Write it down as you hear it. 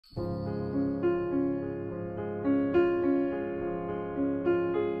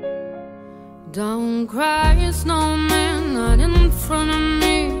Don't cry, snowman, not in front of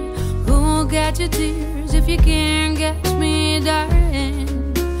me. Who'll get your tears if you can't catch me,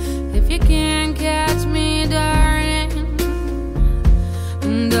 darling? If you can't catch me, darling.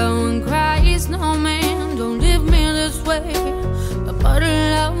 Don't cry, snowman, don't leave me this way. A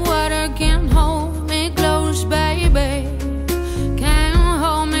bottle of water can't hold me close, baby. Can't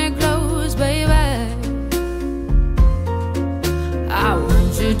hold me close, baby. I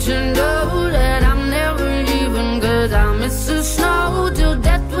want you to know that I'm never leaving, 'cause I miss the snow till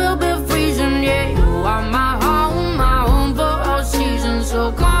death will be freezing. Yeah, you are my home for all seasons.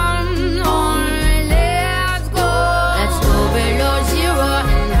 So come on, let's go. Let's go below zero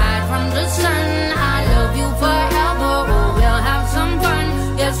and hide from the sun. I love you forever, oh, we'll have some fun.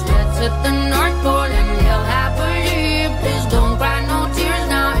 Yes, let's hit the North Pole and live happily. Please don't cry no tears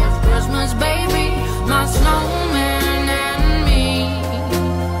now, it's Christmas, baby. My snowman and me,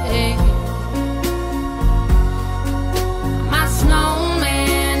 hey. My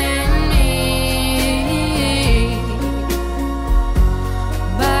snowman and me,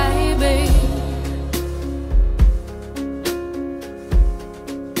 baby.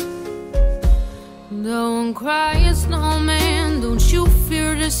 Don't cry, snowman, don't you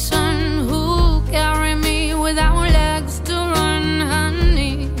fear the sun. Who'll carry me without legs to run,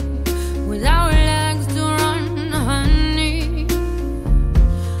 honey? Without legs to run, honey.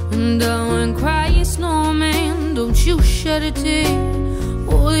 Don't cry, snowman, don't you shed a tear.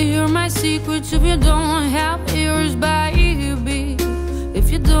 Oh, hear my secrets if you don't have ears, baby.